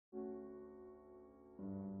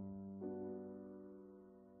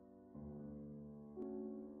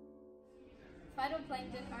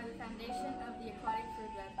Phytoplankton are the foundation of the aquatic food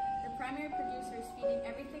web. The primary producers feeding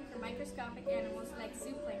everything from microscopic animals like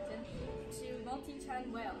zooplankton to multi-ton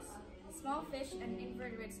whales. Small fish and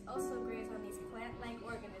invertebrates also graze on these plant-like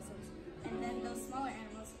organisms, and then those smaller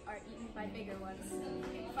animals are eaten by bigger ones.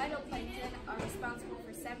 Phytoplankton are responsible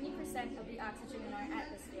for 70% of the oxygen in our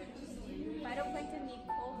atmosphere. Phytoplankton need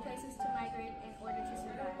cold places to migrate in order to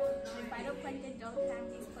survive. If phytoplankton don't have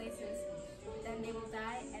these places, then they will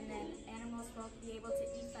die, and then animals won't be able to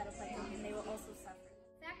eat phytoplankton, and they will also suffer.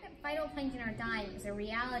 The fact that phytoplankton are dying is a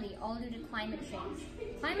reality all due to climate change.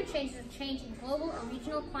 Climate change is a change in global or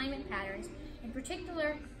regional climate patterns, in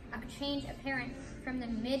particular a change apparent from the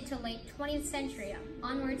mid to late 20th century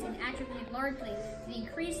onwards and attributed largely to the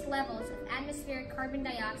increased levels of atmospheric carbon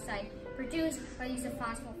dioxide produced by the use of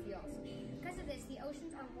fossil fuels. Because of this, the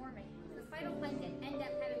oceans are warming, so the phytoplankton end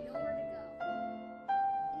up having nowhere to go.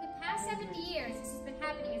 In the past 70 years, this has been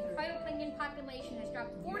happening as the phytoplankton population has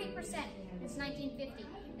dropped 40% since 1950.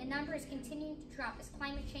 The number is continuing to drop as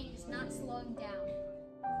climate change is not slowing down.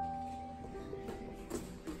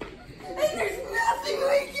 And there's nothing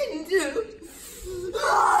we can do!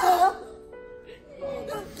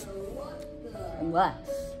 What?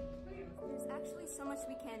 There's actually so much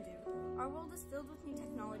we can do. Our world is filled with new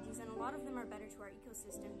technologies, and a lot of them are better to our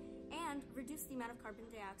ecosystem and reduce the amount of carbon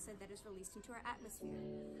dioxide that is released into our atmosphere.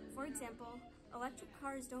 For example, electric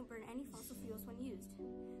cars don't burn any fossil fuels when used.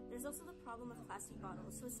 There's also the problem of plastic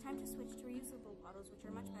bottles, so it's time to switch to reusable bottles, which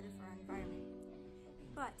are much better for our environment.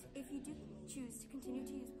 But if you do choose to continue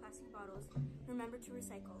to use plastic bottles, remember to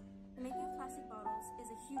recycle. The making of plastic bottles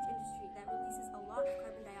is a huge industry that releases a lot of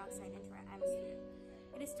carbon dioxide into our atmosphere.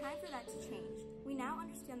 It is time for that to change. We now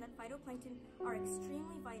understand that phytoplankton are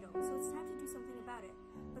extremely vital, so it's time to do something about it.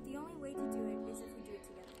 But the only way to do it